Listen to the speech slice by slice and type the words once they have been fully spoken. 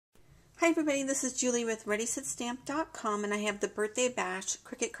Hi everybody, this is Julie with ReadySetStamp.com, and I have the Birthday Bash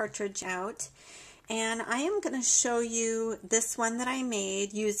Cricut cartridge out, and I am going to show you this one that I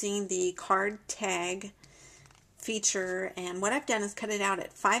made using the card tag feature. And what I've done is cut it out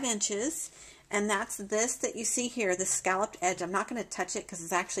at 5 inches, and that's this that you see here, the scalloped edge. I'm not going to touch it because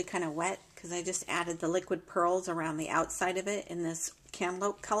it's actually kind of wet because I just added the liquid pearls around the outside of it in this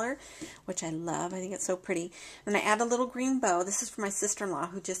cantaloupe color, which I love. I think it's so pretty. And I add a little green bow. This is for my sister-in-law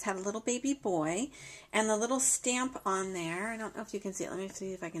who just had a little baby boy. And the little stamp on there, I don't know if you can see it. Let me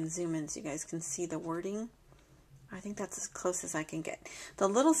see if I can zoom in so you guys can see the wording. I think that's as close as I can get. The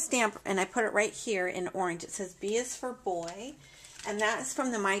little stamp, and I put it right here in orange. It says B is for boy. And that is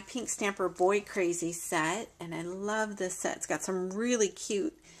from the My Pink Stamper Boy Crazy set. And I love this set. It's got some really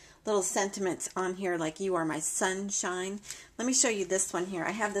cute little sentiments on here, like you are my sunshine. Let me show you this one here. I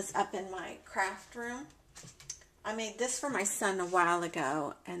have this up in my craft room. I made this for my son a while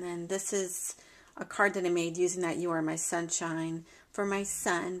ago, and then this is a card that I made using that you are my sunshine for my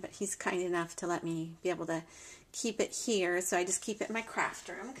son, but he's kind enough to let me be able to keep it here, so I just keep it in my craft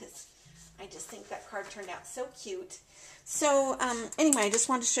room because I just think that card turned out so cute. So anyway, I just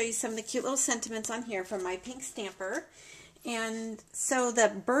wanted to show you some of the cute little sentiments on here from My Pink Stamper. And so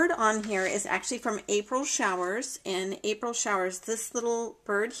the bird on here is actually from April Showers. In April Showers, this little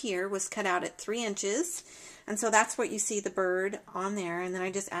bird here was cut out at 3 inches. And so that's what you see, the bird on there. And then I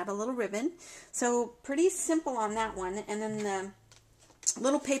just add a little ribbon. So pretty simple on that one. And then the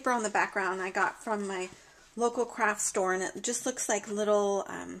little paper on the background I got from my local craft store. And it just looks like little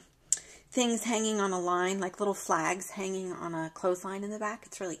things hanging on a line, like little flags hanging on a clothesline in the back.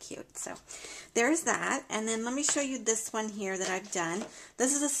 It's really cute. So there's that. And then let me show you this one here that I've done.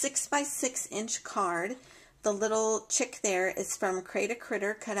 This is a 6 by 6 inch card. The little chick there is from Create a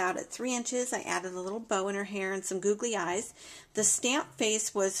Critter, cut out at 3 inches. I added a little bow in her hair and some googly eyes. The stamp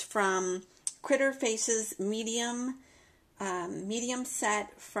face was from Critter Faces medium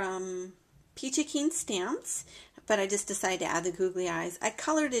set from Peachy Keen Stamps, but I just decided to add the googly eyes. I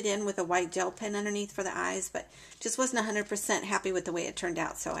colored it in with a white gel pen underneath for the eyes, but just wasn't 100% happy with the way it turned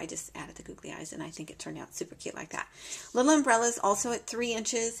out, so I just added the googly eyes, and I think it turned out super cute like that. Little umbrellas also at 3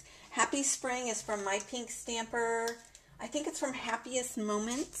 inches. Happy Spring is from My Pink Stamper. I think it's from Happiest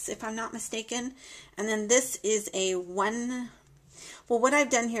Moments, if I'm not mistaken. And then this is a what I've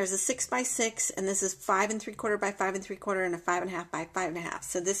done here is a 6 by 6, and this is 5 3/4 by 5 3/4, and a 5 1/2 by 5 1/2.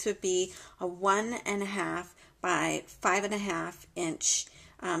 So this would be a 1 1/2 by 5 1/2 inch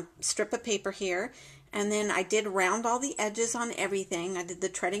strip of paper here. And then I did round all the edges on everything. I did the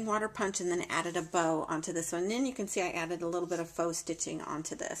treading water punch and then added a bow onto this one. And then you can see I added a little bit of faux stitching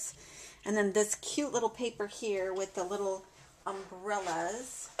onto this. And then this cute little paper here with the little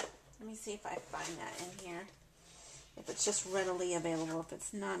umbrellas. Let me see if I find that in here. If it's just readily available. If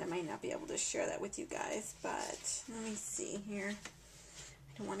it's not, I might not be able to share that with you guys. But let me see here.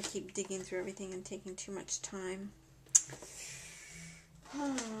 I don't want to keep digging through everything and taking too much time.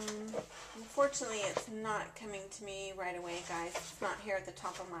 Unfortunately, it's not coming to me right away, guys. It's not here at the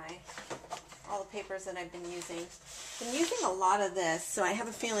top of all the papers that I've been using. Been using a lot of this, so I have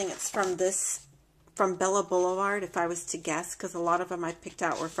a feeling it's from Bella Boulevard, if I was to guess, because a lot of them I picked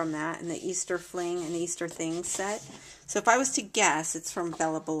out were from that, and the Easter Fling and Easter Things set. So if I was to guess, it's from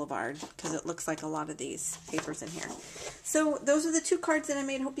Bella Boulevard, because it looks like a lot of these papers in here. So those are the 2 cards that I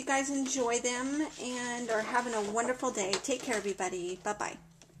made. Hope you guys enjoy them and are having a wonderful day. Take care, everybody. Bye-bye.